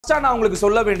நான் உங்களுக்கு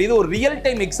சொல்ல வேண்டியது ஒரு ரியல்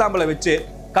டைம் எக்ஸாம்பிளை வச்சு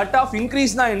கட் ஆஃப்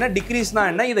இன்க்ரீஸ்னா என்ன டிக்ரீஸ்னா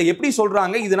என்ன இதை எப்படி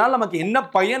சொல்றாங்க இதனால நமக்கு என்ன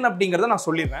பயன் அப்படிங்கறத நான்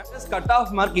சொல்லிடுறேன். Cut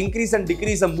off mark increase and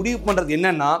degrees முடிவு பண்றது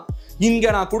என்னன்னா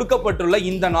இங்க நான் கொடுக்கப்பட்டுள்ள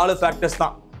இந்த 4 ஃபேக்டர்ஸ்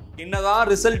தான். என்னதான்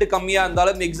ரிசல்ட் கம்மியா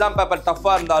இருந்தாலும் எக்ஸாம் பேப்பர்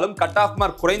டஃபா இருந்தாலும் கட் ஆஃப்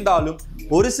மார்க் குறைந்தாலும்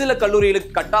ஒரு சில கல்லூரிகளுக்கு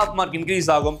கட் ஆஃப் மார்க் இன்க்ரீஸ்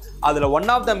ஆகும். அதுல one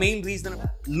of the main reason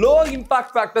low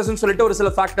impact ஃபேக்டர்ஸ்னு சொல்லிட்டு ஒரு சில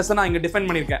ஃபேக்டர்ஸ் நான் இங்க டிஃபைன்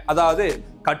பண்ணிருக்கேன். அதாவது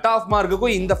கட் ஆஃப்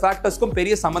மார்க்குக்கும் இந்த ஃபேக்டர்ஸ்க்கும்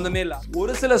பெரிய சம்பந்தமே இல்ல.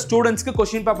 ஒரு சில ஸ்டூடெண்ட்ஸ்க்கு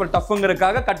question paper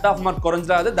டஃப்ங்கிறதுக்காக cut off mark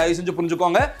குறைஞ்சிடாது. தயவு செஞ்சு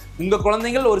புரிஞ்சுக்கோங்க. உங்க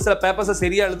குழந்தைகள் ஒரு சில பேப்பர்ஸை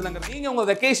சரியா எழுதுனாங்க. நீங்க உங்க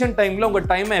வெக்கேஷன் டைம்ல உங்க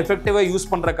டைமை எஃபெக்டிவா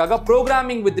யூஸ் பண்றதுக்காக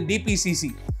programming with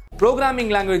டிபிசிசி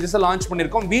programming languages launch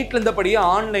பண்ணிருக்கோம். வீட்ல இருந்தபடியே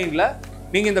ஆன்லைன்ல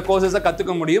நீங்க இந்த கோர்சஸை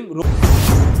கத்துக்க முடியும்.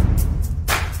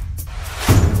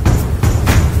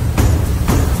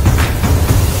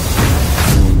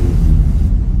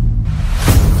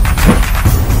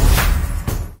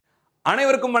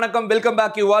 அனைவருக்கும் வணக்கம். Welcome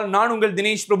back you all. நான் உங்கள்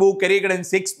Dineshprabhu, career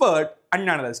guidance expert and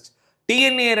analyst.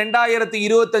 Tnea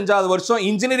 2025 வருஷம்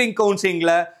engineering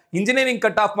கவுன்சிலிங்ல engineering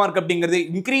cut off mark அப்படிங்கிறது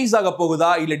இன்க்ரீஸ் ஆக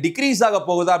போகுதா இல்ல டிக்ரீஸ் ஆக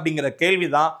போகுதா அப்படிங்கிற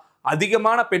கேள்விதான்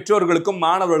அதிகமான பெற்றோர்களுக்கும்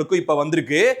மாணவர்களுக்கும் இப்ப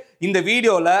வந்திருக்கு. இந்த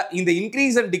வீடியோல இந்த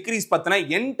இன்க்ரீஸ் அண்ட் டிக்ரீஸ் பத்தின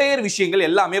என்டையர் விஷயங்கள்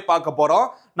எல்லாமே பார்க்க போறோம்.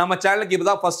 நம்ம சேனலுக்கு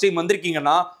இப்பதான் ஃபர்ஸ்ட் டைம்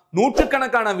வந்திருக்கீங்கன்னா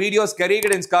நூற்றுக்கணக்கான வீடியோஸ் கரியர்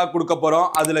கைடன்ஸ்க்காக கொடுக்க போறோம்.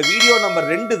 அதுல வீடியோ நம்பர்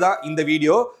 2 தான் இந்த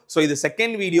வீடியோ. ஸோ இது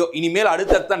செகண்ட் வீடியோ. இனிமேல்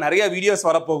அடுத்தடுத்த நிறைய வீடியோஸ்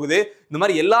வரப்போகுது. இந்த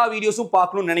மாதிரி எல்லா வீடியோஸும்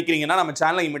பார்க்கணும்னு நினைக்கிறீங்கன்னா நம்ம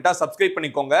சேனலை இமிட்டா சப்ஸ்கிரைப்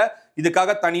பண்ணிக்கோங்க.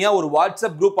 இதுக்காக தனியா ஒரு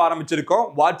வாட்ஸ்அப் குரூப் ஆரம்பிச்சிருக்கோம்.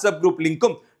 வாட்ஸ்அப் குரூப்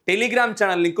லிங்க்கும் டெலிகிராம்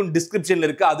சேனல் லிங்க்கும் டிஸ்கிரிப்ஷன்ல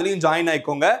இருக்கு. அதுலயும் join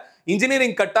ஆயிக்கோங்க.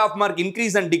 Engineering cut off mark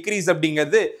increase and degrees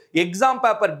அப்படிங்கிறது எக்ஸாம்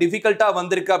பேப்பர் டிஃபிகல்ட்டா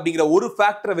வந்திருக்கு அப்படிங்கிற ஒரு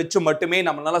ஃபேக்டரை வச்சு மட்டுமே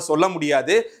நம்மளால சொல்ல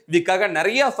முடியாது. இதுக்காக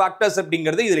நிறைய ஃபேக்டர்ஸ்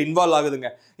அப்படிங்கிறது இதுல இன்வால்வ்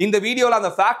ஆகுதுங்க. இந்த வீடியோல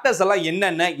அந்த ஃபேக்டர்ஸ் எல்லாம்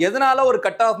என்னென்ன, எதனால ஒரு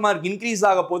கட் ஆஃப் மார்க் இன்க்ரீஸ்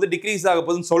ஆக போகுது டிக்ரீஸ் ஆக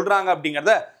போகுதுன்னு சொல்றாங்க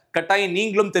அப்படிங்கிறத கட்டாயம்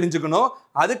நீங்களும் தெரிஞ்சுக்கணும்.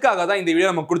 அதுக்காக தான் இந்த வீடியோ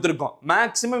நம்ம கொடுத்துருக்கோம்.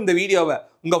 மேக்ஸிமம் இந்த வீடியோவை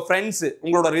உங்க ஃப்ரெண்ட்ஸ்,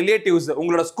 உங்களோட ரிலேட்டிவ்ஸ்,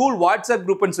 உங்களோட ஸ்கூல் வாட்ஸ்அப்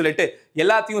குரூப்னு சொல்லிட்டு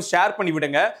எல்லாத்தையும் ஷேர் பண்ணி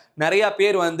விடுங்க. நிறைய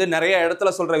பேர் நிறைய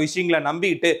இடத்துல சொல்ற விஷயங்களை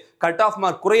நம்பிட்டு கட் ஆஃப்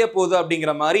மார்க் குறைய போகுது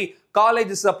அப்படிங்கிற மாதிரி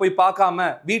காலேஜஸ் போய் பார்க்காம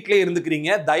வீட்டிலேயே இருந்துக்கிறீங்க.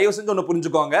 தயவு செஞ்சு ஒன்று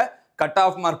புரிஞ்சுக்கோங்க. கட்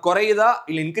ஆஃப் மார்க் குறையுதா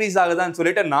இல்ல இன்க்ரீஸ் ஆகுதான்னு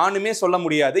சொல்லிட்டு நானுமே சொல்ல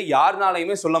முடியாது,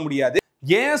 யாருனாலையுமே சொல்ல முடியாது.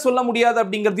 ஏன் சொல்ல முடியாது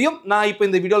அப்படிங்கிறதையும் நான் இப்போ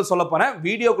இந்த வீடியோவில் சொல்ல போறேன்.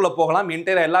 வீடியோக்குள்ள போகலாம்.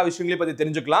 என்டையர் எல்லா விஷயங்களையும் பத்தி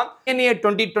தெரிஞ்சுக்கலாம். Tnea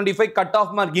 2025 cut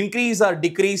off mark increase R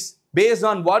degrees based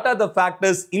on what are the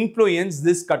factors influence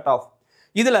this cut off.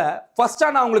 இதுல ஃபர்ஸ்டா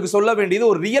நான் உங்களுக்கு சொல்ல வேண்டியது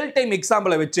ஒரு ரியல் டைம்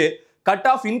எக்ஸாம்பிளை வச்சு கட்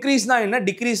ஆஃப் இன்க்ரீஸ்னா என்ன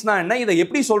டிக்ரீஸ்னா என்ன இதை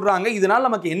எப்படி சொல்றாங்க இதனால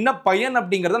நமக்கு என்ன பயன்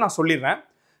அப்படிங்கறத நான் சொல்லிடுறேன்.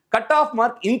 கட் ஆஃப்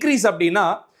மார்க் இன்க்ரீஸ் அப்படின்னா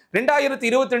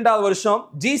 2022 வருஷம்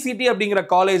ஜிசிடி அப்படிங்கிற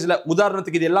காலேஜ்ல,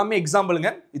 உதாரணத்துக்கு இது எல்லாமே எக்ஸாம்பிளுங்க,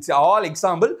 இட்ஸ் ஆல்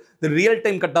எக்ஸாம்பிள், இது real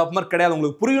time cut off mark கிடையாது.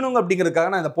 உங்களுக்கு புரியணும்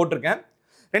அப்படிங்கிறதுக்காக நான் இதை போட்டிருக்கேன்.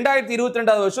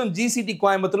 2022 வருஷம் ஜிசிடி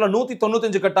கோயம்புத்தூர்ல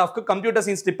 195 கட் ஆஃப்க்கு கம்ப்யூட்டர்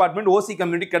சயின்ஸ் டிபார்ட்மெண்ட் ஓசி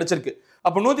கம்யூனிட்டி கிடைச்சிருக்கு.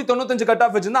 அப்போ 195 கட்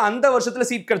ஆஃப் வச்சிருந்தா அந்த வருஷத்துல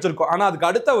சீட் கிடைச்சிருக்கும். ஆனா அதுக்கு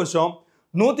அடுத்த வருஷம்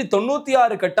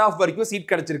 196 கட் ஆஃப் வரைக்கும் சீட்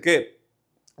கிடைச்சிருக்கு.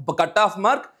 அப்போ கட் ஆஃப்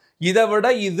மார்க் இதை விட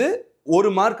இது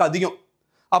 1 மார்க் அதிகம்.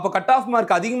 அப்போ கட் ஆஃப்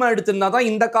மார்க் அதிகமாக எடுத்திருந்தா தான்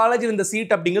இந்த காலேஜில் இந்த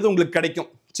சீட் அப்படிங்கிறது உங்களுக்கு கிடைக்கும்.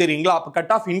 சரிங்களா? அப்போ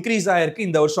கட் ஆஃப் இன்க்ரீஸ் ஆயிருக்கு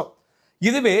இந்த வருஷம்.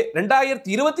 இதுவே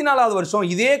 2024 வருஷம்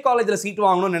இதே காலேஜில் சீட்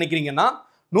வாங்கணும்னு நினைக்கிறீங்கன்னா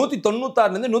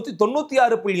 196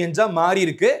 196.5 மாறி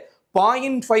இருக்கு.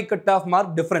 0.5 cut off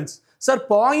mark difference. Sir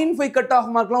 0.5 cut off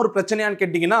மார்க்லாம் ஒரு பிரச்சனையான்னு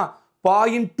கேட்டீங்கன்னா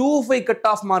 0.25 கட்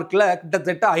ஆஃப் மார்க்ல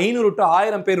கிட்டத்தட்ட 500 to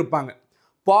 1000 பேர் இருப்பாங்க.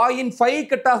 0.5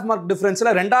 கட் ஆஃப் மார்க்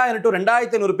டிஃபரன்ஸ்ல 2000 to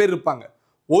 2500 பேர் இருப்பாங்க.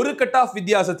 ஒரு கட் ஆஃப்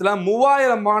வித்தியாசத்துல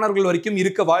 3000 மாணவர்கள் வரைக்கும்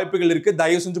இருக்க வாய்ப்புகள் இருக்கு.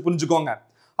 தயவு செஞ்சு புரிஞ்சுக்கோங்க.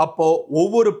 அப்போ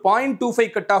ஒவ்வொரு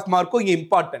 0.25 கட் ஆஃப் மார்க்கும் இங்க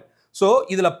இம்பார்ட்டன்ட். ஸோ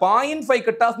இதுல 0.5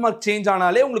 கட் ஆஃப் மார்க் சேஞ்ச்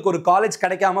ஆனாலே உங்களுக்கு ஒரு காலேஜ்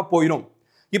கிடைக்காம போயிடும்.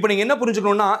 இப்போ நீங்க என்ன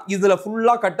புரிஞ்சுக்கணும்னா இதுல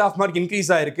ஃபுல்லா கட் ஆஃப் மார்க் இன்க்ரீஸ்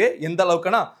ஆயிருக்கு. எந்த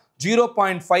அளவுக்குன்னா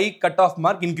 0.5 cut off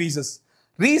mark increases.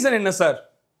 Reason என்ன சார்?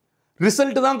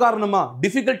 ரிசல்ட் தான் காரணமா?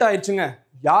 டிஃபிகல்ட் ஆயிடுச்சுங்க,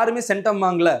 யாருமே சென்டம்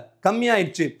வாங்கல,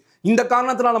 கம்மியாயிடுச்சு, இந்த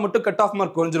காரணத்தினால மட்டும் கட் ஆஃப்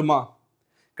மார்க் குறைஞ்சிருமா?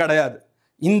 கிடையாது.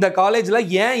 இந்த காலேஜ்ல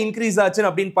ஏன் இன்க்ரீஸ் ஆச்சு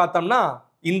அப்படின்னு பார்த்தோம்னா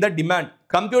இந்த டிமாண்ட்,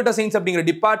 கம்ப்யூட்டர் சயின்ஸ் அப்படிங்கிற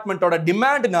டிபார்ட்மெண்ட்டோட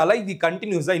டிமாண்ட்னால இது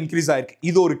கண்டினியூஸா இன்க்ரீஸ் ஆயிருக்கு.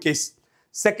 இது ஒரு case.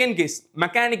 Second case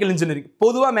mechanical engineering.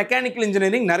 பொதுவாக மெக்கானிக்கல்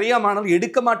இன்ஜினியரிங் நிறைய மாணவர்கள்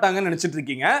எடுக்க மாட்டாங்கன்னு நினைச்சிட்டு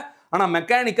இருக்கீங்க. ஆனா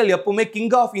மெக்கானிக்கல் எப்பவுமே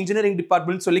கிங் ஆஃப் இன்ஜினியரிங்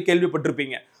டிபார்ட்மெண்ட் சொல்லி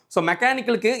கேள்விப்பட்டிருப்பீங்க. ஸோ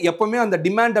மெக்கானிக்கலுக்கு எப்பவுமே அந்த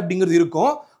டிமாண்ட் அப்படிங்கிறது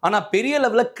இருக்கும். ஆனா பெரிய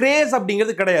லெவலில் கிரேஸ்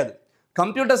அப்படிங்கிறது கிடையாது.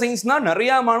 கம்ப்யூட்டர் சயின்ஸ்னா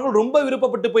நிறைய மாணவர்கள் ரொம்ப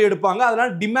விருப்பப்பட்டு போய் எடுப்பாங்க,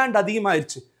 அதனால டிமாண்ட்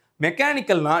அதிகமாயிருச்சு.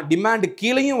 மெக்கானிக்கல்னா டிமாண்ட்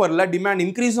கீழேயும் வரல, டிமாண்ட்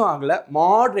இன்க்ரீஸும் ஆகல,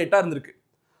 மாடரேட்டா இருந்திருக்கு.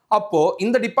 அப்போ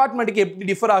இந்த டிபார்ட்மெண்ட்டுக்கு எப்படி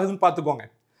டிஃபர் ஆகுதுன்னு பார்த்துக்கோங்க.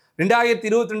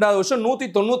 2022 வருஷம்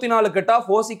 194 கட் ஆஃப்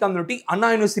ஓசி கம்யூனிட்டி அண்ணா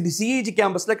யூனிவர்சிட்டி சிஇஜி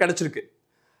கேம்பஸ்ல கிடைச்சிருக்கு.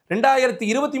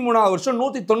 2023 வருஷம்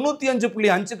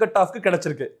 195.5 கட் ஆஃப்க்கு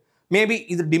கிடைச்சிருக்கு. மேபி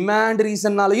இது டிமாண்ட்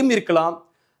ரீசன்னாலையும் இருக்கலாம்,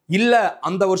 இல்ல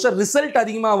அந்த வருஷம் ரிசல்ட்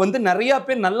அதிகமா வந்து நிறைய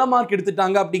பேர் நல்ல மார்க்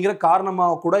எடுத்துட்டாங்க அப்படிங்கிற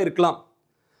காரணமாக கூட இருக்கலாம்.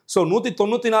 ஸோ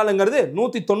 194ங்கிறது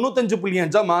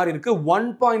 195.5 மாறி இருக்கு.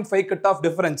 1.5 கட் ஆஃப்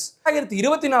டிஃபரன்ஸ்.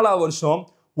 2024 வருஷம்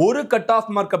ஒரு கட் ஆஃப்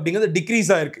மார்க் அப்படிங்கிறது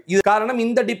டிக்ரீஸ் ஆயிருக்கு. இது காரணம்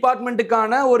இந்த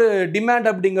டிபார்ட்மெண்ட்டுக்கான ஒரு டிமாண்ட்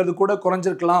அப்படிங்கிறது கூட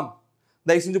குறைஞ்சிருக்கலாம்.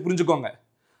 தயவு செஞ்சு புரிஞ்சுக்கோங்க.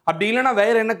 அப்படி இல்லைன்னா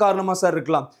வேற என்ன காரணமா சார்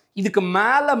இருக்கலாம்? இதுக்கு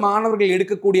மேல மாணவர்கள்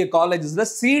எடுக்கக்கூடிய காலேஜஸ்ல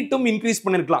சீட்டும் இன்க்ரீஸ்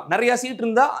பண்ணிருக்கலாம். நிறைய சீட்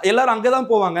இருந்தா எல்லாரும்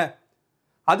அங்கதான் போவாங்க.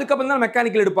 அதுக்கப்புறம் தான்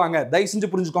மெக்கானிக்கல் எடுப்பாங்க. தயவு செஞ்சு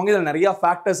புரிஞ்சுக்கோங்க. இதுல நிறைய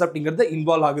ஃபேக்டர்ஸ் அப்படிங்கிறது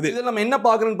இன்வால்வ் ஆகுது. இதுல நம்ம என்ன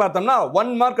பார்க்கறோம்னு பார்த்தோம்னா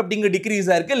 1 மார்க் அப்படிங்கிற டிக்ரீஸ்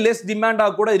ஆயிருக்கு. லெஸ் டிமாண்டா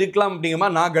கூட இருக்கலாம் அப்படிங்கிற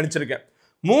மாதிரி நான் கணிச்சிருக்கேன்.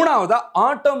 மூணாவதா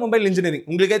ஆட்டோமொபைல் இன்ஜினியரிங்.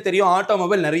 உங்களுக்கே தெரியும்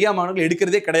ஆட்டோமொபைல் நிறைய மாணவர்கள்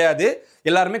எடுக்கிறதே கிடையாது.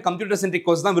 எல்லாருமே கம்ப்யூட்டர் சென்ட்ரிக்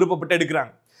கோர்ஸ் தான் விருப்பப்பட்டு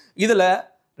எடுக்கிறாங்க. இதுல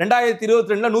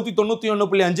 2022ல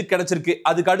 191.5 கிடைச்சிருக்கு.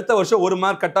 அதுக்கு அடுத்த வருஷம் 1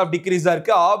 மார்க் கட் ஆஃப் டிக்ரீஸ்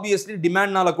ஆயிருக்கு. ஆப்வியஸ்லி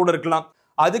டிமாண்ட்னால கூட இருக்கலாம்.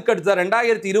 அதுக்கு அடுத்த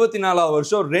 2024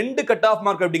 வருஷம் 2 கட் ஆஃப்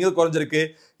மார்க் அப்படிங்கிறது குறைஞ்சிருக்கு.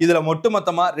 இதுல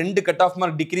ஒட்டுமொத்தமா 2 கட் ஆஃப்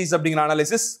மார்க் டிக்ரீஸ் அப்படிங்கிற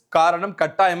அனாலிசிஸ். காரணம்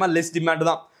கட்டாயமா லெஸ் டிமாண்ட்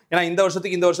தான். ஏன்னா இந்த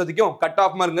வருஷத்துக்கும் கட்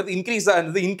ஆஃப் மார்க்ங்கிறது இன்க்ரீஸ்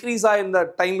ஆயிருந்தது. இன்க்ரீஸ் ஆயிருந்த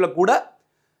டைம்ல கூட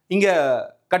இங்க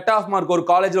கட் ஆஃப் மார்க் ஒரு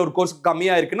காலேஜ்ல ஒரு கோர்ஸ்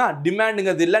கம்மியா இருக்குன்னா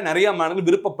டிமாண்டுங்கிறது இல்ல, நிறைய மாணவர்கள்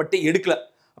விருப்பப்பட்டு எடுக்கல.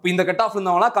 அப்ப இந்த கட் ஆஃப்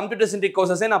இருந்தவங்களா கம்ப்யூட்டர் சென்ட்ரிக்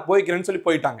கோர்சஸே நான் போய்க்கிறேன்னு சொல்லி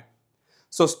போயிட்டாங்க.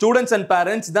 ஸோ ஸ்டூடெண்ட்ஸ் அண்ட்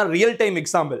பேரண்ட்ஸ் தான் ரியல் டைம்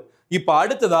எக்ஸாம்பிள். இப்போ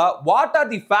அடுத்ததா what are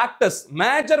the factors,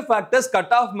 major factors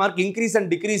cut off mark increase and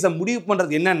degrees முடிவு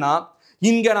பண்றது என்னன்னா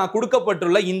இங்க நான்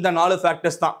கொடுக்கப்பட்டுள்ள இந்த 4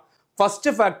 ஃபேக்டர்ஸ் தான். First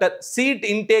factor seat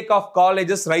intake of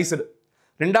colleges raised.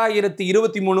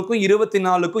 2023க்கும்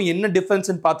 24க்கும் என்ன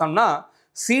டிஃபரன்ஸ்னு பார்த்தோம்னா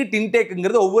சீட்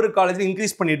இன்டேக்ங்கிறது ஒவ்வொரு காலேஜ்ல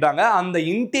இன்க்ரீஸ் பண்ணிட்டாங்க. அந்த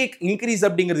இன்டேக் இன்க்ரீஸ்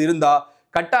அப்படிங்கிறது இருந்தா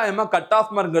கட்டாயமா கட்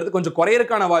ஆஃப் மார்க்ங்கிறது கொஞ்சம்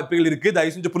குறையறதுக்கான வாய்ப்புகள் இருக்கு.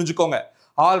 தயவு செஞ்சு புரிஞ்சுக்கோங்க.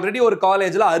 ஆல்ரெடி ஒரு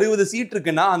காலேஜ்ல 60 சீட்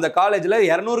இருக்குன்னா அந்த காலேஜ்ல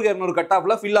 200 கட்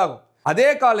ஆஃப்ல ஃபில் ஆகும். அதே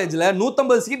காலேஜ்ல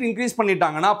 150 சீட் இன்க்ரீஸ்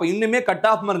பண்ணிட்டாங்கன்னா அப்ப இன்னுமே கட்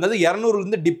ஆஃப் மார்க்ங்கிறது 200ல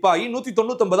இருந்து டிப் ஆகி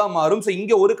 199 மாறும். ஸோ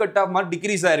இங்க ஒரு கட் ஆஃப் மார்க்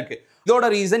டிக்ரீஸ் ஆயிருக்கு. இதோட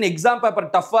ரீசன் எக்ஸாம்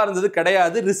பேப்பர் டஃபா இருந்தது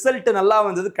கிடையாது, ரிசல்ட் நல்லா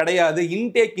வந்தது கிடையாது.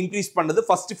 இன்டேக் இன்க்ரீஸ் பண்ணது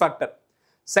first factor.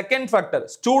 Second factor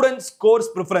students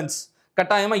course preference.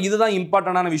 கட்டாயமா இதுதான்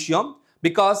இம்பார்ட்டன்டான விஷயம்.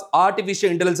 Because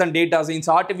artificial intelligence and data science,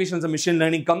 artificial machine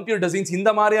learning, computer science இந்த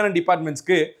மாதிரியான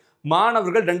டிபார்ட்மெண்ட்ஸ்க்கு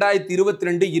மாணவர்கள்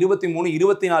 2022, 23,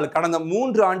 24 கடந்த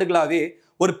 3 ஆண்டுகளாகவே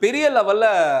ஒரு பெரிய லெவல்ல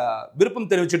விருப்பம்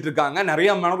தெரிவிச்சிட்டு இருக்காங்க. நிறைய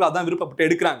மாணவர்கள் அதான் விருப்பப்பட்டு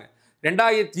எடுக்கிறாங்க.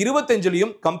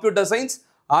 2025லையும் computer science,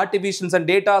 artificial and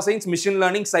data science, machine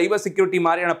learning, cyber security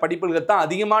மாதிரியான படிப்புகளுக்கு தான்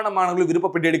அதிகமான மாணவர்கள்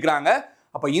விருப்பப்பட்டு எடுக்கிறாங்க.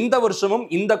 அப்ப இந்த வருஷமும்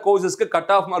இந்த கோர்சஸ்க்கு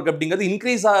கட் ஆஃப் மார்க் அப்படிங்கிறது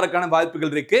இன்க்ரீஸ் ஆகிறதுக்கான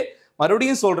வாய்ப்புகள் இருக்கு.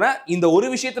 மறுபடியும் சொல்றேன், இந்த ஒரு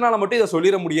விஷயத்தினால மட்டும் இதை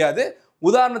சொல்லிட முடியாது.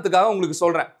 உதாரணத்துக்காக உங்களுக்கு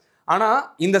சொல்றேன். ஆனா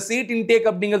இந்த சீட் இன்டேக்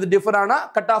அப்படிங்கிறது டிஃபர் ஆனா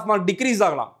கட் ஆஃப் மார்க் டிக்ரீஸ்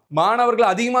ஆகலாம்.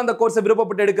 மாணவர்கள் அதிகமா அந்த கோர்ஸை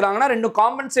விருப்பப்பட்டு எடுக்கிறாங்கன்னா ரெண்டும்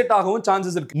காம்பன்சேட் ஆகவும்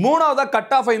சான்சஸ் இருக்கு. மூணாவதா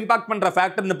கட் ஆஃப் இம்பாக்ட் பண்ற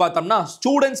ஃபேக்டர்னு பார்த்தோம்னா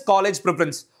ஸ்டூடெண்ட்ஸ் காலேஜ்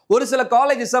ப்ரிஃபரன்ஸ். ஒரு சில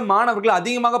காலேஜஸ் மாணவர்கள்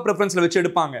அதிகமாக ப்ரிஃபரன்ஸ்ல வச்சு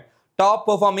எடுப்பாங்க. டாப்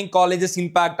பெர்ஃபார்மிங் காலேஜஸ்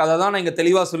இம்பாக்ட் அதை தான் நான் இங்க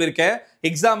தெளிவா சொல்லியிருக்கேன்.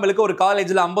 எக்ஸாம்பிளுக்கு ஒரு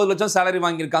காலேஜ்ல 50 லட்சம் சேலரி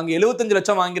வாங்கியிருக்காங்க, 75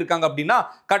 லட்சம் வாங்கியிருக்காங்க அப்படின்னா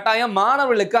கட்டாயம்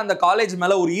மாணவர்களுக்கு அந்த காலேஜ்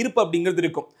மேல ஒரு ஈர்ப்பு அப்படிங்கிறது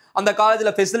இருக்கும். அந்த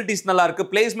காலேஜ்ல ஃபெசிலிட்டிஸ் நல்லா இருக்கு,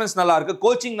 பிளேஸ்மெண்ட்ஸ் நல்லா இருக்கு,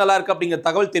 கோச்சிங் நல்லா இருக்கு அப்படிங்கிற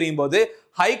தகவல் தெரியும் போது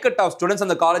ஹை கட் ஆஃப் ஸ்டூடெண்ட்ஸ்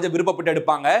அந்த காலேஜை விருப்பப்பட்டு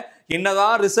எடுப்பாங்க.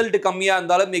 என்னதான் ரிசல்ட் கம்மியா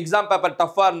இருந்தாலும், எக்ஸாம் பேப்பர்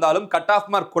டஃபா இருந்தாலும், கட் ஆஃப்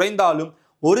மார்க் குறைந்தாலும்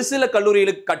ஒரு சில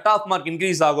கல்லூரிகளுக்கு கட் ஆஃப் மார்க்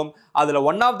இன்க்ரீஸ் ஆகும். அதுல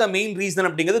one of the main reason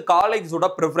அப்படிங்கிறது காலேஜோட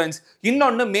ப்ரிஃபரன்ஸ்.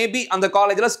 இன்னொன்னு மேபி அந்த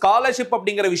காலேஜ்ல ஸ்காலர்ஷிப்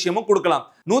அப்படிங்கிற விஷயமும் கொடுக்கலாம்.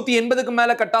 180க்கு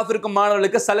மேல கட் ஆஃப் இருக்கும்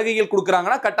மாணவர்களுக்கு சலுகைகள்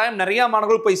கொடுக்குறாங்கன்னா கட்டாயம் நிறைய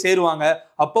மாணவர்கள் போய் சேருவாங்க.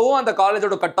 அப்பவும் அந்த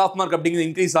காலேஜோட கட் ஆஃப் மார்க் அப்படிங்கிறது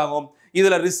இன்க்ரீஸ் ஆகும்.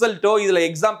 இதுல ரிசல்ட்டோ இதுல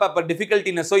எக்ஸாம் பேப்பர்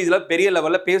டிஃபிகல்ட்டினஸோ இதுல பெரிய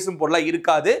லெவல்ல பேசும் பொருளா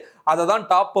இருக்காது. அதை தான்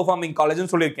டாப் பெர்ஃபார்மிங்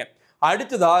காலேஜ்னு சொல்லியிருக்கேன்.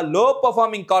 அடுத்ததா low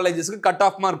performing காலேஜஸ்க்கு cut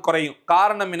off mark குறையும்.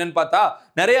 காரணம் என்னன்னு பார்த்தா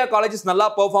நிறைய காலேஜஸ் நல்லா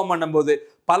பெர்ஃபார்ம் பண்ணும்போது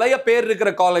பழைய பேர் இருக்கிற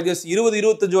காலேஜஸ்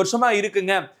 20-25 வருஷமா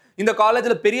இருக்குங்க, இந்த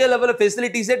காலேஜ்ல பெரிய லெவல்ல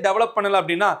ஃபெசிலிட்டிஸே டெவலப் பண்ணல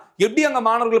அப்படின்னா எப்படி அங்க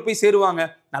மாணவர்கள் போய் சேருவாங்க?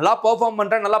 நல்லா பெர்ஃபார்ம்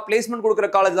பண்ற நல்லா பிளேஸ்மெண்ட் கொடுக்குற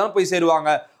காலேஜ் தான் போய் சேருவாங்க.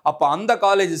 அப்ப அந்த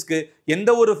காலேஜஸ்க்கு எந்த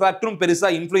ஒரு ஃபேக்டரும்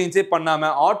பெருசா இன்ஃப்ளூயன்ஸே பண்ணாம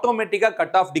ஆட்டோமேட்டிக்கா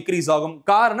கட் ஆஃப் டிக்ரீஸ் ஆகும்.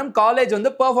 காரணம் காலேஜ்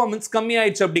பெர்ஃபார்மன்ஸ் கம்மி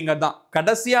ஆயிடுச்சு அப்படிங்கிறது தான்.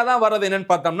 கடைசியா தான் வரது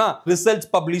என்னன்னு பார்த்தோம்னா results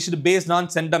published based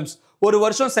on centums. ஒரு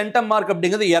வருஷம் சென்டம் மார்க்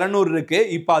அப்படிங்கிறது 200 இருக்கு.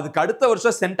 இப்போ அதுக்கு அடுத்த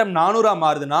வருஷம் சென்டம் 400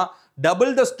 மாறுதுன்னா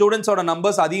டபுள் த ஸ்டூடெண்ட்ஸோட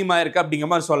நம்பர்ஸ் அதிகமாக இருக்கு அப்படிங்கிற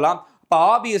மாதிரி சொல்லலாம். இப்போ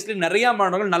ஆப்வியஸ்லி நிறைய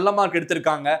மாணவர்கள் நல்ல மார்க்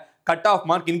எடுத்திருக்காங்க, கட் ஆஃப்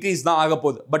மார்க் இன்க்ரீஸ் தான் ஆக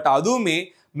போகுது. பட் அதுவுமே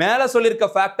மேலே சொல்லியிருக்க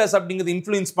ஃபேக்டர்ஸ் அப்படிங்கிறது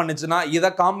இன்ஃப்ளூயன்ஸ் பண்ணுச்சுன்னா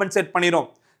இதை காம்பன்சேட் பண்ணிடும்.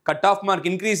 கட் ஆஃப் மார்க்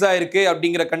இன்க்ரீஸ் ஆயிருக்கு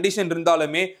அப்படிங்கிற கண்டிஷன்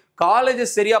இருந்தாலுமே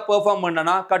காலேஜஸ் சரியா பெர்ஃபார்ம்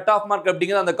பண்ணனா கட் ஆஃப் மார்க்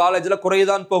அப்படிங்கிறது அந்த காலேஜ்ல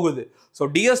குறையதான் போகுது. So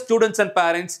dear students and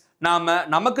parents,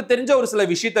 நமக்கு தெரிஞ்ச ஒரு சில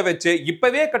விஷயத்தை வச்சு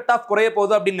இப்பவே கட் ஆஃப் குறைய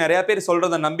போகுது அப்படின்னு நிறைய பேர்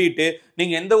சொல்றதை நம்பிட்டு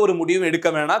நீங்க எந்த ஒரு முடிவும் எடுக்க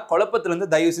வேணாம். குழப்பத்துல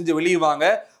இருந்து தயவு செஞ்சு வெளியே வாங்க.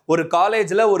 ஒரு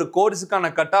காலேஜ்ல ஒரு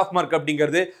கோர்ஸுக்கான கட் ஆஃப் மார்க்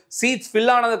அப்படிங்கிறது சீட்ஸ்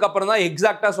ஃபில் ஆனதுக்கு அப்புறம் தான்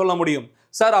எக்ஸாக்டா சொல்ல முடியும்.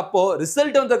 சார் அப்போ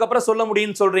ரிசல்ட் வந்ததுக்கு அப்புறம் சொல்ல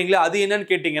முடியும்னு சொல்றீங்களே, அது என்னன்னு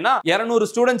கேட்டீங்கன்னா 200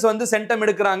 ஸ்டூடெண்ட்ஸ் வந்து சென்டம்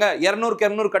எடுக்கிறாங்க, 200க்கு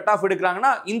 200 கட் ஆஃப்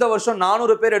எடுக்கிறாங்கன்னா இந்த வருஷம்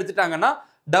 400 பேர் எடுத்துட்டாங்கன்னா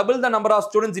double the number of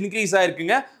students increase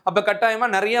ஆயிருக்குங்க. அப்ப கட்டாயமா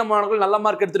நிறைய மாணவர்கள் நல்ல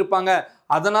மார்க் எடுத்திருப்பாங்க.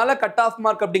 அதனால கட் ஆஃப்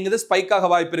மார்க் அப்படிங்கிறது ஸ்பைக் ஆக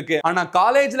வாய்ப்பு இருக்கு. ஆனா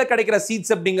காலேஜ்ல கிடைக்கிற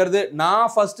சீட்ஸ் அப்படிங்கிறது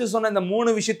நான் ஃபர்ஸ்ட் சொன்ன இந்த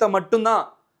 3 விஷயத்தை மட்டும்தான்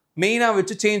மெயினா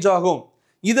வச்சு சேஞ்ச் ஆகும்.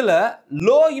 இதுல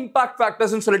லோ இம்பாக்ட்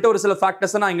ஃபேக்டர்ஸ்னு சொல்லிட்டு ஒரு சில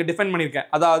ஃபேக்டர்ஸ் நான் இங்க டிஃபைன் பண்ணிருக்கேன்.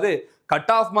 அதாவது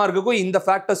கட் ஆஃப் மார்க்குக்கும் இந்த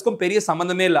ஃபேக்டர்ஸ்க்கும் பெரிய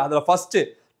சம்பந்தமே இல்லை. அதுல first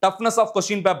toughness of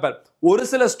question paper. ஒரு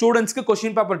சில ஸ்டூடெண்ட்ஸ்க்கு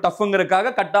question paper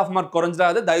டஃப்ங்கிறதுக்காக cut off mark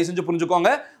குறைஞ்சிடாது, தயவு செஞ்சு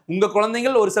புரிஞ்சுக்கோங்க. உங்க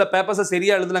குழந்தைகள் ஒரு சில பேப்பர்ஸை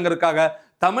சரியா எழுதலங்கிறதுக்காக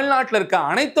தமிழ்நாட்டில் இருக்க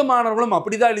அனைத்து மாணவர்களும்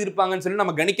அப்படிதான் எழுதியிருப்பாங்கன்னு சொல்லி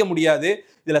நம்ம கணிக்க முடியாது.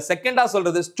 இதுல செகண்டா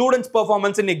சொல்றது ஸ்டூடெண்ட்ஸ்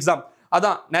பெர்ஃபார்மன்ஸ் இன் எக்ஸாம்.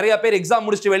 அதான் நிறைய பேர் எக்ஸாம்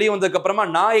முடிச்சுட்டு வெளியே வந்ததுக்கு அப்புறமா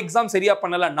நான் எக்ஸாம் சரியா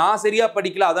பண்ணல, நான் சரியா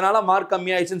படிக்கல, அதனால மார்க்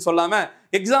கம்மி ஆயிடுச்சுன்னு சொல்லாம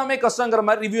எக்ஸாமே கஷ்டங்கிற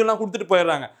மாதிரி ரிவ்யூ எல்லாம் கொடுத்துட்டு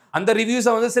போயிடுறாங்க. அந்த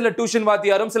ரிவ்யூஸை வந்து சில டியூஷன்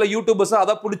வாத்தியாரும் சில யூடியூபர்ஸும்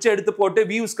அதை பிடிச்சி எடுத்து போட்டு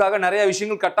வியூஸ்க்காக நிறைய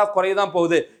விஷயங்கள் கட் ஆஃப் குறையதான்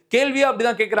போகுது. கேள்வியா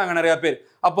அப்படிதான் கேட்கறாங்க நிறைய பேர்.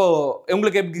 அப்போ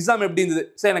உங்களுக்கு எக்ஸாம் எப்படி இருந்தது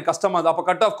சார்? எனக்கு கஷ்டமா தான். அப்போ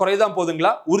கட் ஆஃப் குறையதான்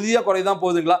போகுதுங்களா? உறுதியா குறையதான்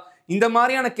போகுதுங்களா? இந்த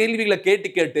மாதிரியான கேள்விகளை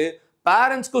கேட்டு கேட்டு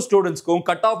பேரண்ட்ஸ்க்கும் ஸ்டூடெண்ட்ஸ்க்கும்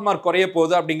கட் ஆஃப் மார்க் குறைய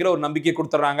போகுது அப்படிங்கிற ஒரு நம்பிக்கை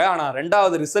கொடுத்துறாங்க. ஆனா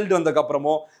ரெண்டாவது ரிசல்ட் வந்ததுக்கு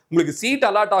அப்புறமும் உங்களுக்கு சீட்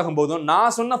அலாட் ஆகும் போதும்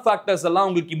நான் சொன்ன ஃபேக்டர்ஸ் எல்லாம்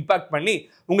உங்களுக்கு இம்பாக்ட் பண்ணி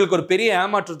உங்களுக்கு ஒரு பெரிய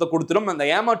ஏமாற்றத்தை கொடுத்துரும். அந்த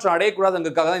ஏமாற்றம்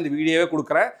அடையக்கூடாதுங்கிறதுக்காக தான் இந்த வீடியோவே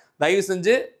கொடுக்குறேன். தயவு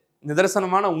செஞ்சு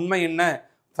நிதர்சனமான உண்மை என்ன,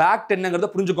 ஃபேக்ட் என்னங்கிறத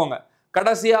புரிஞ்சுக்கோங்க.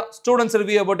 கடைசியா ஸ்டூடெண்ட்ஸ்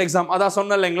ரிவ்யூ அபவுட் எக்ஸாம், அதான்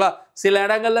சொன்ன இல்லைங்களா, சில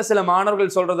இடங்கள்ல சில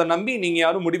மாணவர்கள் சொல்றதை நம்பி நீங்க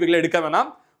யாரும் முடிவுகளை எடுக்க வேணாம்.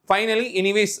 Finally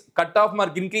anyways cut off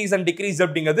mark increase and degrees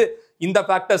அப்படிங்கிறது இந்த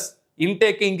ஃபேக்டர்ஸ்.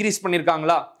 இன்டேக்கை இன்க்ரீஸ்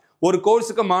பண்ணியிருக்காங்களா, ஒரு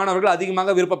கோர்ஸுக்கு மாணவர்கள்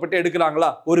அதிகமாக விருப்பப்பட்டு எடுக்கிறாங்களா,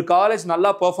 ஒரு காலேஜ்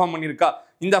நல்லா பெர்ஃபார்ம் பண்ணியிருக்கா,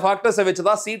 இந்த ஃபேக்டர்ஸை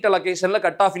வச்சுதான் seat அலோகேஷன்ல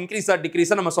cut off increase R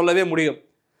degrees நம்ம சொல்லவே முடியும்.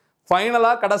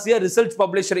 ஃபைனலா கடைசியா ரிசல்ட்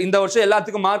பப்ளிஷர் இந்த வருஷம்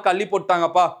எல்லாத்துக்கும் மார்க் அள்ளி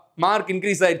போட்டாங்கப்பா, மார்க்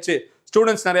இன்க்ரீஸ் ஆயிடுச்சு,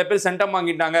 ஸ்டூடெண்ட்ஸ் நிறைய பேர் சென்டம்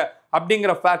வாங்கிட்டாங்க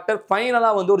அப்படிங்கிற ஃபேக்டர் ஃபைனலா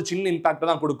வந்து ஒரு சின்ன இம்பாக்ட்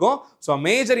தான் கொடுக்கும். ஸோ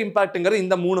மேஜர் இம்பாக்ட்ங்கிறது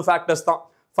இந்த 3 ஃபேக்டர்ஸ் தான்.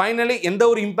 ஃபைனலி எந்த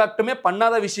ஒரு இம்பாக்ட்டுமே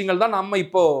பண்ணாத விஷயங்கள் தான் நம்ம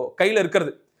இப்போ கையில்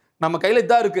இருக்கிறது. நம்ம கையில்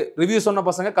இதான் இருக்கு. ரிவ்யூ சொன்ன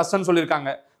பசங்க கஷ்டம்னு சொல்லியிருக்காங்க,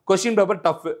 கொஸ்டின் பேப்பர்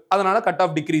டஃப், அதனால கட்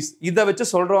ஆஃப் டிக்ரீஸ். இதை வச்சு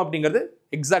சொல்றோம் அப்படிங்கிறது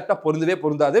எக்ஸாக்டா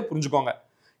பொருந்தாது, புரிஞ்சுக்கோங்க.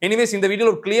 எனிவேஸ் இந்த வீடியோ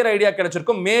ஒரு கிளியர் ஐடியா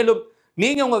கிடைச்சிருக்கும். மேலும்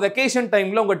நீங்க உங்க வெக்கேஷன்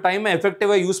டைம்ல உங்க டைமை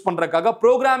எஃபெக்டிவா யூஸ் பண்றதுக்காக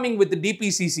programming with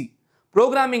டிபிசிசி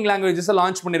programming languages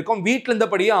launch பண்ணியிருக்கோம். வீட்டில்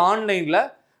இருந்தபடியே ஆன்லைன்ல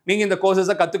நீங்க இந்த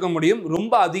கோர்சஸை கத்துக்க முடியும்.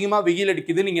 ரொம்ப அதிகமா வெயில்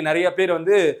அடிக்குது, நீங்க நிறைய பேர்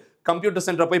வந்து கம்ப்யூட்டர்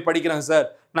சென்டர் போய் படிக்கிறேன் சார்,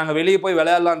 நாங்கள் வெளியே போய்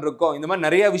விளையாடலான்னு இருக்கோம், இந்த மாதிரி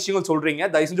நிறைய விஷயங்கள் சொல்றீங்க.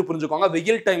 தயவு செஞ்சு புரிஞ்சுக்கோங்க.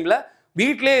 வெயில் டைம்ல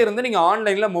வீட்டிலே இருந்து நீங்க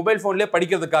ஆன்லைன்ல மொபைல் போன்லேயே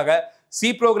படிக்கிறதுக்காக C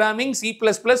programming, C++,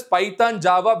 Python,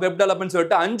 Java, web development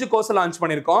சொல்லிட்டு 5 கோர்ஸ் லான்ச்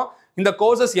பண்ணியிருக்கோம். இந்த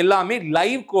கோர்சஸ் எல்லாமே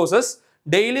live courses.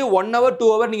 Daily 1 hour 2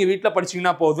 hour நீங்க வீட்டில்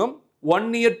படிச்சீங்கன்னா போதும். 1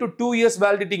 year to 2 years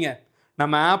வேலிடிட்டிங்க.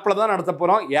 நம்ம ஆப்ல தான் நடத்த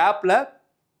போறோம். ஆப்ல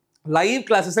லைவ்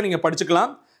கிளாஸஸை நீங்க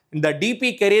படிச்சுக்கலாம். இந்த டிபி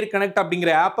கெரியர் கனெக்ட்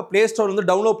அப்படிங்கிற ஆப்பை பிளே ஸ்டோர் வந்து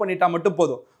டவுன்லோட் பண்ணிட்டா மட்டும்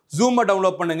போதும். ஜூமை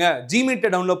டவுன்லோட் பண்ணுங்க, ஜிமீட்டை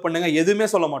டவுன்லோட் பண்ணுங்க, எதுவுமே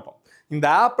சொல்ல மாட்டோம். இந்த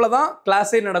ஆப்ல தான்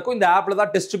கிளாஸே நடக்கும், இந்த ஆப்ல தான்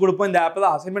டெஸ்ட் கொடுப்போம், இந்த ஆப்ல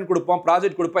தான் அசைன்மெண்ட் கொடுப்போம்,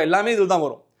 ப்ராஜெக்ட் கொடுப்போம், எல்லாமே இதில் தான்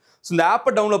வரும். ஸோ இந்த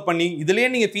ஆப்பை டவுன்லோட் பண்ணி இதுலேயே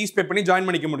நீங்க ஃபீஸ் பே பண்ணி ஜாயின்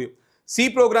பண்ணிக்க முடியும். C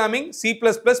programming, C++,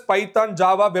 Python,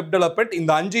 Java, web development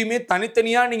இந்த 5யுமே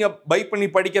தனித்தனியா நீங்க பை பண்ணி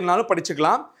படிக்கிறனாலும்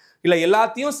படிச்சுக்கலாம். இல்ல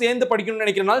எல்லாத்தையும் சேர்ந்து படிக்கணும்னு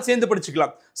நினைக்கிறனாலும் சேர்ந்து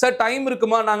படிச்சுக்கலாம். சார் டைம்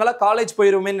இருக்குமா, நாங்களாம் காலேஜ்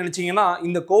போயிருவோமே நினைச்சீங்கன்னா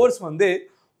இந்த கோர்ஸ் வந்து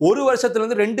 1 வருஷத்துல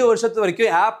இருந்து 2 வருஷத்து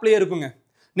வரைக்கும் ஆப்லயே இருக்குங்க.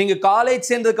 நீங்க காலேஜ்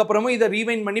சேர்ந்ததுக்கு அப்புறமும் இதை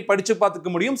ரீவைண்ட் பண்ணி படிச்சு பார்த்துக்க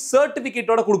முடியும்.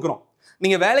 சர்டிபிகேட்டோட கொடுக்குறோம்.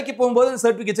 நீங்க வேலைக்கு போகும்போது இந்த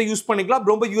சர்டிபிகேட்ஸை யூஸ் பண்ணிக்கலாம்.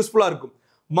 ரொம்ப யூஸ்ஃபுல்லா இருக்கும்.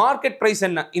 மார்க்கெட் பிரைஸ்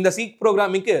என்ன, இந்த சி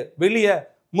ப்ரோக்ராமிங்க்கு வெளியே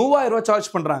 3000 ரூபாய் சார்ஜ்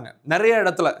பண்றாங்க நிறைய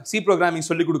இடத்துல சி ப்ரோக்ராமிங்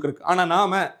சொல்லி கொடுக்குறதுக்கு. ஆனா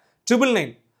நாம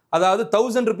 999, அதாவது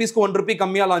 1000 rupeesக்கு 1 rupee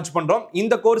கம்மியா லான்ச் பண்றோம்.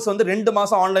 இந்த கோர்ஸ் வந்து 2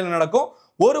 மாசம் ஆன்லைன்ல நடக்கும்.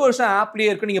 1 வருஷம் ஆப்லயே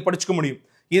இருக்கு, நீங்க படிச்சுக்க முடியும்.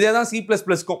 இதே தான்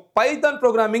C++க்கும். Python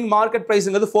programming market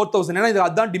பிரைஸ்ங்கிறது 4000. ஏன்னா இது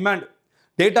அதான் டிமாண்ட்.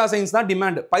 டேட்டா சயின்ஸ் தான்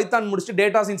டிமாண்ட். பைத்தான் முடிச்சுட்டு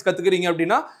டேட்டா சயின்ஸ் கத்துக்கிறீங்க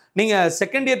அப்படின்னா நீங்க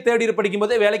செகண்ட் இயர் தேர்ட் இயர் படிக்கும்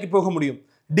போதே வேலைக்கு போக முடியும்.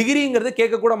 டிகிரிங்கிறது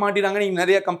கேட்க கூட மாட்டிறாங்க நீங்க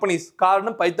நிறைய கம்பெனிஸ்.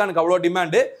 காரணம் பைத்தானுக்கு அவ்வளோ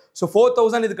டிமாண்டு. ஸோ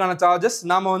 4000 இதுக்கான சார்ஜஸ்.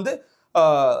 நாம வந்து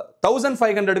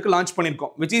 1500க்கு லான்ச்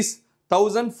பண்ணியிருக்கோம், விச் இஸ்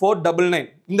 1499.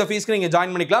 இந்த ஃபீஸ்க்கு நீங்க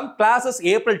ஜாயின் பண்ணிக்கலாம். கிளாஸஸ்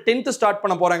April 10th ஸ்டார்ட்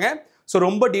பண்ண போறாங்க. ஸோ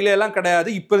ரொம்ப டிலே எல்லாம் கிடையாது.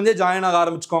 இப்போ இருந்தே ஜாயின் ஆக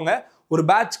ஆரம்பிச்சுக்கோங்க. ஒரு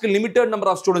பேட்ச்க்கு லிமிடெட் நம்பர்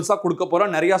ஆஃப் ஸ்டூடெண்ட்ஸாக கொடுக்க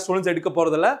போறோம். நிறைய ஸ்டூடெண்ட்ஸ் எடுக்க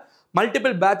போறதில்ல.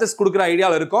 மல்டிபிள் பேட்சஸ் கொடுக்குற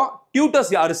ஐடியாவில் இருக்கும். டியூட்டர்ஸ்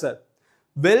யாரு sir?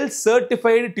 Well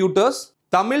certified tutors,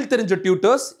 Tamil தெரிஞ்ச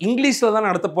டியூட்டர்ஸ், இங்கிலீஷில் தான்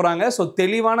நடத்த போறாங்க. ஸோ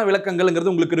தெளிவான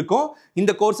விளக்கங்கள்ங்கிறது உங்களுக்கு இருக்கும்.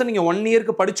 இந்த கோர்ஸை நீங்கள் 1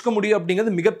 இயர்க்கு படிச்சுக்க முடியும்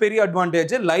அப்படிங்கிறது மிகப்பெரிய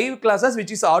advantage. Live classes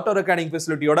which is auto recording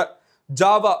ஃபெசிலிட்டியோட.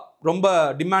 Java ரொம்ப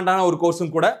டிமாண்டான ஒரு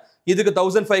கோர்ஸும் கூட. இதுக்கு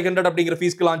 1500 அப்படிங்கிற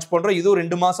ஃபீஸ்க்கு லான்ச் பண்றோம். இதுவும்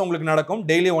 2 மாசம் உங்களுக்கு நடக்கும்.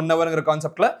 டெய்லி 1 ஹவர்ங்கிற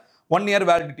கான்செப்ட்ல 1 year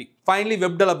validity. Finally,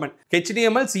 web development.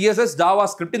 HTML, CSS,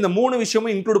 JavaScript இந்த மூணு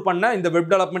விஷயமும் இன்க்ளூட் பண்ண இந்த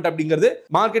வெப் டெவலப்மெண்ட் அப்படிங்கிறது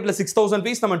மார்க்கெட்ல 6000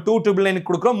 ஃபீஸ் நம்ம 299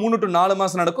 கொடுக்குறோம். 3 to 4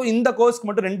 மாசம் நடக்கும். இந்த கோர்ஸ்க்கு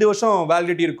மட்டும் 2 வருஷம்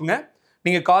வேலிடிட்டி இருக்குங்க.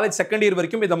 நீங்க காலேஜ் செகண்ட் இயர்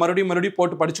வரைக்கும் இதை மறுபடியும்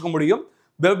போட்டு படிச்சுக்க முடியும்.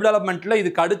 வெப் டெவலப்மெண்ட்ல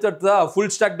இதுக்கு அடுத்தடுத்ததா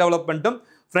full stock டெவலப்மெண்ட்டும்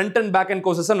front and back and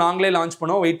கோர்சஸை நாங்களே லான்ச்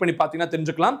பண்ணுவோம். வெயிட் பண்ணி பார்த்தீங்கன்னா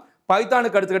தெரிஞ்சுக்கலாம்.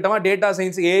 பைத்தானுக்கு அடுத்துக்கிட்டமா data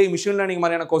science, AI, machine learning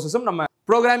மாதிரியான கோர்சஸும் நம்ம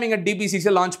ப்ரோக்ராமிங் அட்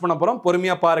டிபிசிஸை லான்ச் பண்ண போறோம்.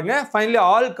 பொறுமையா பாருங்க. ஃபைனலி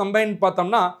ஆல் கம்பைன்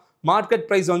பார்த்தோம்னா மார்க்கெட்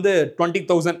பிரைஸ் வந்து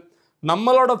 20,000.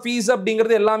 நம்மளோட ஃபீஸ்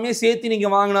அப்படிங்கிறது எல்லாமே சேர்த்து நீங்க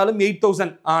வாங்கினாலும்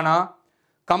 8,000. ஆனா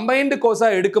கம்பைன்டு கோர்ஸா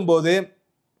எடுக்கும்போது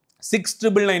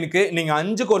 6,999க்கு நீங்க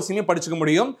 5 கோர்ஸுமே படிச்சுக்க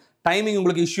முடியும். டைமிங்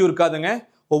உங்களுக்கு இஷ்யூ இருக்காதுங்க.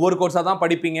 ஒவ்வொரு கோர்ஸாக தான்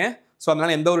படிப்பீங்க. ஸோ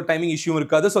அதனால எந்த ஒரு டைமிங் இஷ்யூ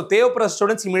இருக்காது. ஸோ தேவைப்படுற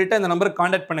ஸ்டூடெண்ட்ஸ் இமீடியட்டாக இந்த நம்பருக்கு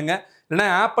கான்டாக்ட் பண்ணுங்க. இல்லைனா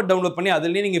ஆப்பை டவுன்லோட் பண்ணி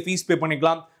அதுலேயே நீங்கள் ஃபீஸ் பே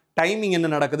பண்ணிக்கலாம். டைமிங் என்ன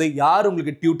நடக்குது, யார்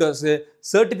உங்களுக்கு டியூட்டர்ஸு,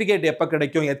 சர்டிஃபிகேட் எப்போ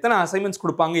கிடைக்கும், எத்தனை அசைன்மெண்ட்ஸ்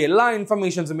கொடுப்பாங்க, எல்லா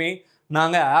இன்ஃபர்மேஷன்ஸுமே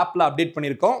நாங்கள் ஆப்பில் அப்டேட்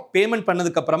பண்ணியிருக்கோம். பேமெண்ட்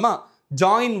பண்ணதுக்கப்புறமா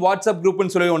ஜாயின் வாட்ஸ்அப்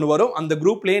குரூப்னு சொல்லி ஒன்று வரும். அந்த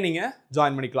குரூப்லேயே நீங்கள்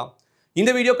ஜாயின் பண்ணிக்கலாம்.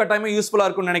 இந்த வீடியோ கட்டாயமாக யூஸ்ஃபுல்லாக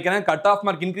இருக்கும்னு நினைக்கிறேன். கட் ஆஃப்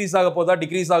மார்க் இன்க்ரீஸ் ஆக போதா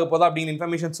டிக்ரீஸ் ஆக போதா அப்படிங்கிற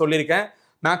இன்ஃபர்மேஷன் சொல்லியிருக்கேன்.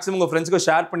 மேக்ஸிமம் உங்கள் ஃப்ரெண்ட்ஸ்க்கு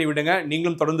ஷேர் பண்ணி விடுங்க.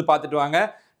 நீங்களும் தொடர்ந்து பார்த்துட்டு வாங்க.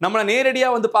 நம்மளை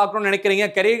நேரடியாக வந்து பார்க்கணும்னு நினைக்கிறீங்க,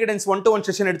 கரியர் கைடன்ஸ் 1-to-1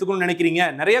 செஷன் எடுத்துக்கணும்னு நினைக்கிறீங்க,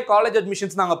 நிறைய காலேஜ்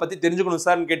அட்மிஷன்ஸ் நாங்கள் பற்றி தெரிஞ்சுக்கணும்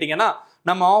சார்னு கேட்டிங்கன்னா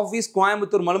நம்ம ஆஃபீஸ்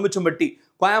கோயம்புத்தூர் மலுமிச்சம்பட்டி,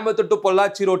 கோயம்புத்தூர் டு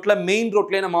பொள்ளாச்சி ரோட்டில் மெயின்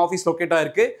ரோட்லேயே நம்ம ஆஃபீஸ் லொக்கேட்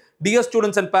ஆயிருக்கு. Dear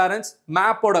students and parents,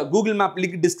 மேப்போட Google map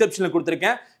link டிஸ்கிரிப்ஷனில்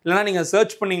கொடுத்துருக்கேன். இல்லைனா நீங்கள்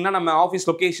சர்ச் பண்ணிங்கன்னா நம்ம ஆஃபீஸ்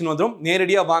லொக்கேஷன் வந்துடும்.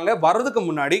 நேரடியாக வாங்க. வர்றதுக்கு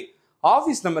முன்னாடி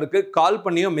ஆஃபீஸ் நம்பருக்கு கால்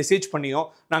பண்ணியோ மெசேஜ் பண்ணியோ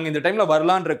நாங்கள் இந்த டைமில்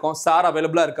வரலான்னு இருக்கோம், சார்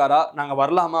அவைலபிளாக இருக்காரா, நாங்கள்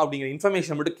வரலாமா அப்படிங்கிற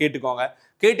இன்ஃபர்மேஷன் மட்டும் கேட்டுக்கோங்க.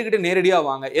 கேட்டுக்கிட்டு நேரடியாக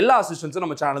வாங்க. எல்லா அசிஸ்டன்ஸும்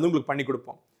நம்ம சேனல் உங்களுக்கு பண்ணி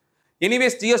கொடுப்போம்.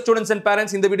 Anyways, dear students and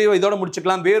parents, இந்த வீடியோ இதோட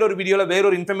முடிச்சுக்கலாம். வேறொரு வீடியோவில்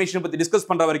வேறொரு இன்ஃபர்மேஷன் பற்றி டிஸ்கஸ்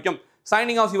பண்ணுற வரைக்கும்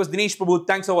signing off your Dinesh Prabhu.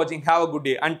 Thanks for வாட்சிங். Have a good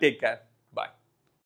day and take care.